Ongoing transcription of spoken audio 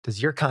Does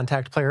your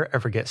Kontakt player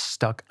ever get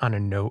stuck on a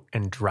note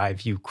and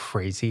drive you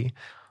crazy?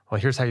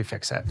 Well, here's how you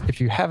fix it. If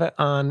you have it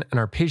on an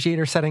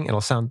arpeggiator setting, it'll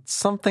sound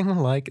something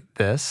like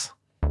this.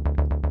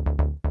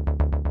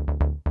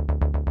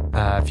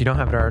 If you don't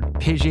have it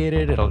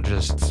arpeggiated, it'll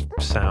just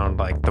sound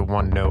like the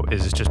one note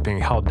is just being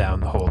held down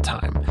the whole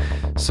time.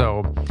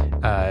 So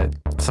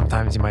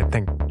sometimes you might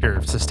think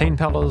your sustain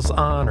pedal's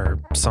on or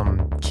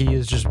some key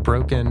is just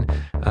broken,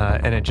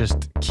 and it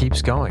just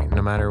keeps going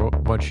no matter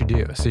what you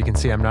do. So you can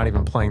see I'm not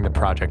even playing the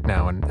project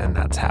now, and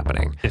that's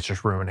happening. It's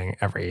just ruining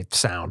every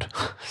sound.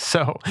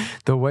 So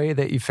the way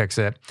that you fix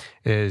it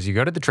is you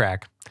go to the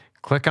track,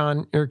 click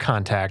on your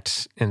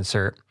Kontakt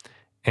insert,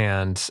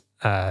 and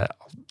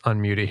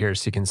unmute it here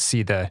so you can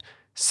see the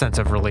sense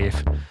of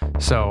relief.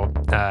 So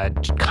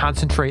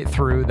concentrate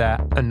through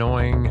that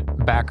annoying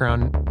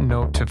background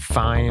note to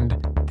find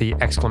the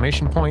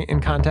exclamation point in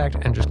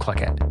Kontakt and just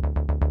click it.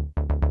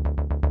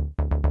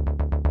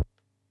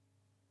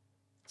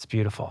 It's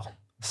beautiful.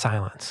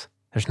 Silence.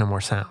 There's no more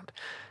sound.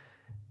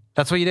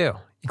 That's what you do.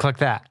 You click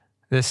that.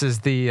 This is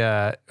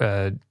the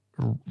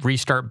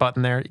restart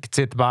button there. You can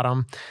see at the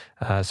bottom.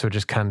 So it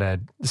just kind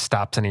of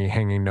stops any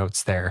hanging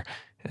notes there,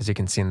 as you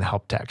can see in the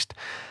help text.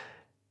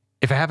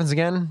 If it happens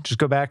again, just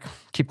go back,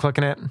 keep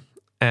clicking it,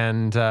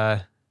 and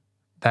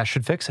that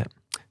should fix it.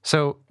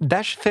 So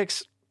that should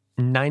fix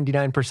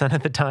 99%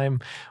 of the time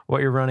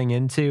what you're running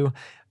into.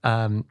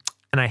 And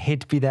I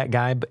hate to be that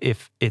guy, but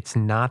if it's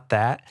not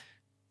that,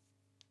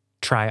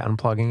 try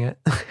unplugging it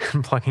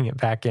and plugging it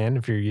back in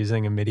if you're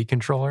using a MIDI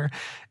controller.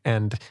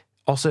 And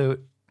also,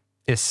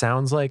 it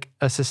sounds like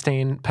a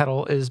sustain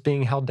pedal is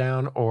being held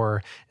down,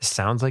 or it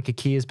sounds like a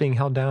key is being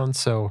held down.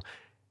 So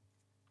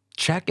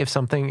check if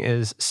something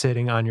is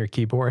sitting on your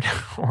keyboard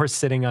or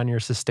sitting on your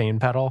sustain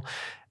pedal.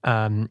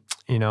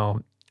 You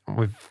know,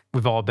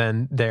 we've all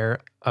been there,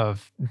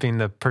 of being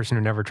the person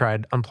who never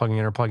tried unplugging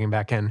it or plugging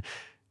back in.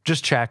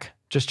 Just check,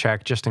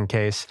 just in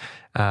case.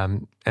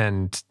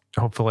 And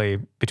hopefully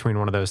between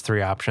one of those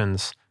three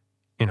options,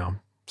 you know,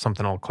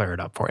 something will clear it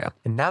up for you.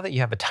 And now that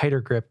you have a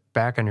tighter grip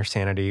back on your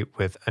sanity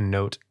with a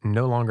note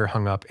no longer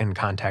hung up in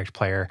Kontakt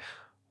player,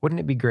 wouldn't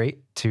it be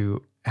great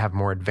to have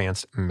more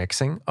advanced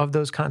mixing of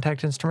those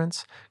Kontakt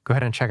instruments? Go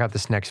ahead and check out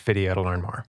this next video to learn more.